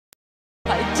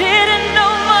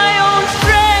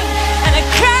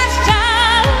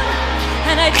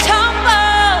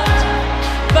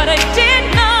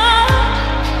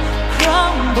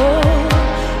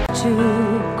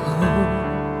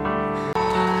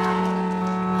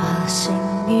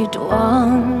passing it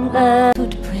one left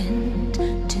footprint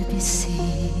to be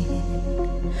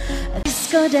seen. A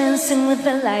disco dancing with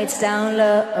the lights down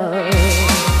low.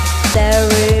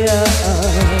 Stereo.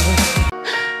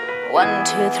 1,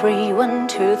 2, 3, 1,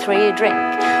 2, 3, drink.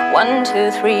 1,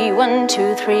 2, 3, 1,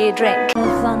 2, 3, drink. A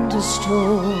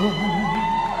thunderstorm.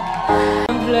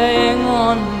 I'm playing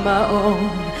on my own.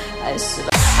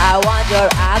 I want your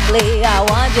ugly, I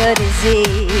want your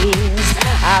disease.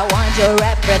 I want your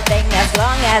everything as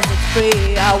long as it's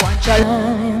free. I want your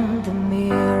in the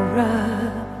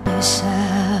mirror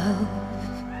yourself.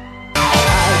 I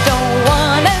don't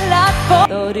want a lot for.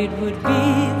 Thought it would be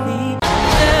the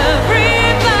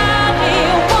everybody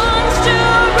wants to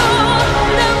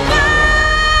rule the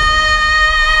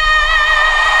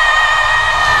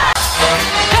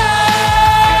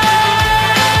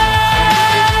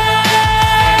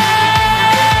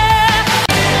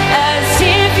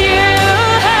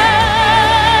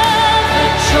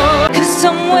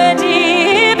somewhere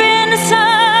deep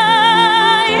inside.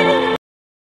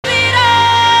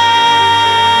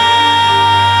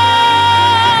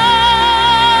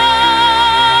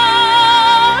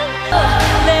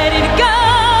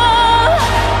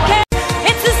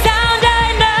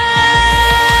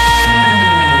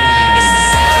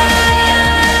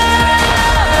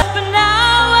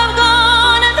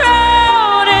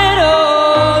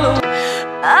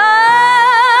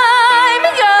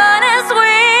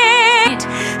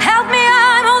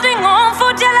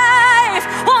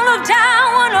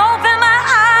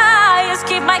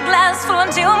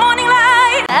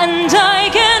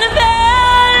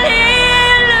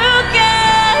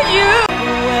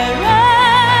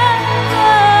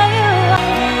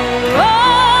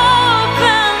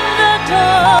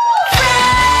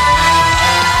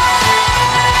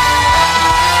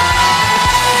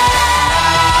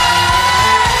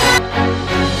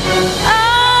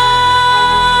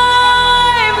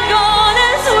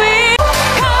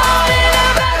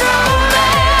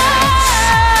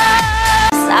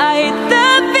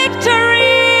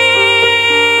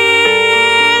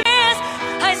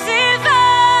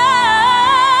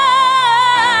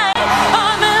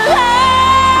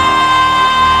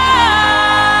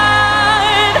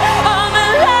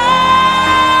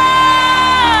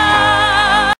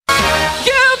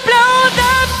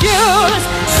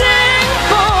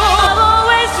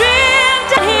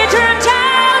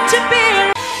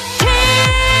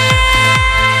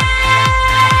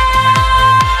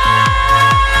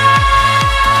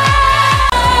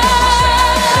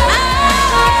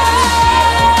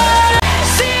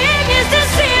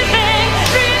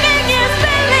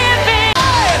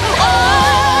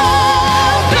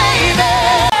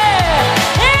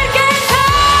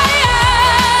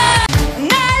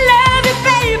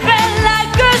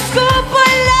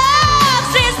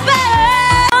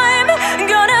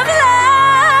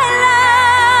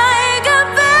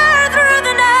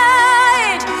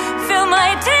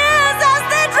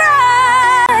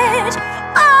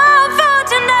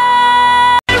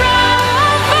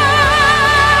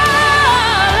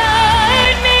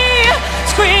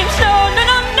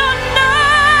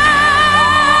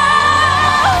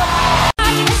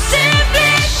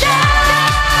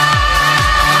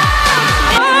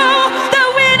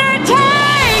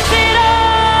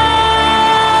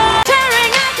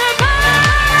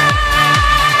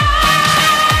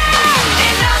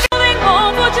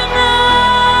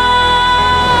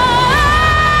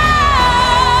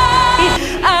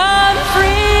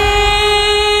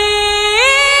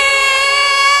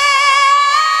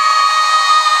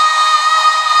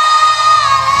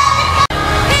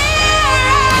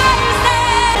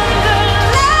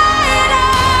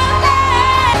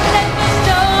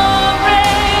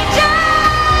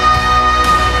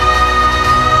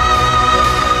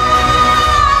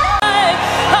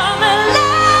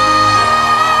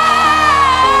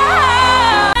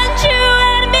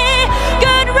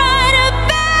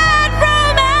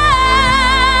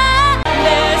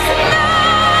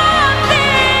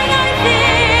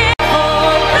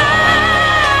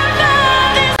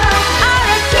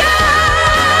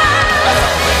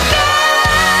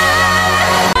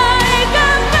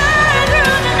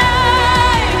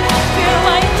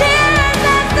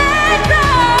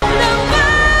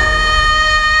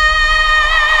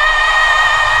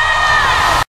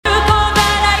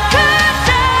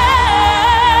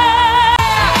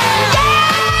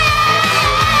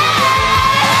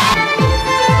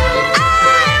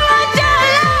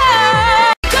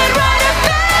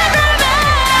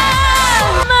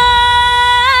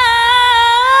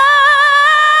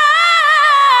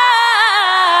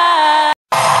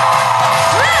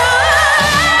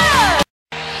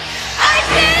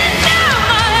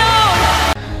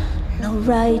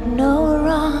 right, no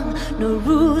wrong, no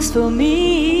rules for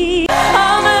me.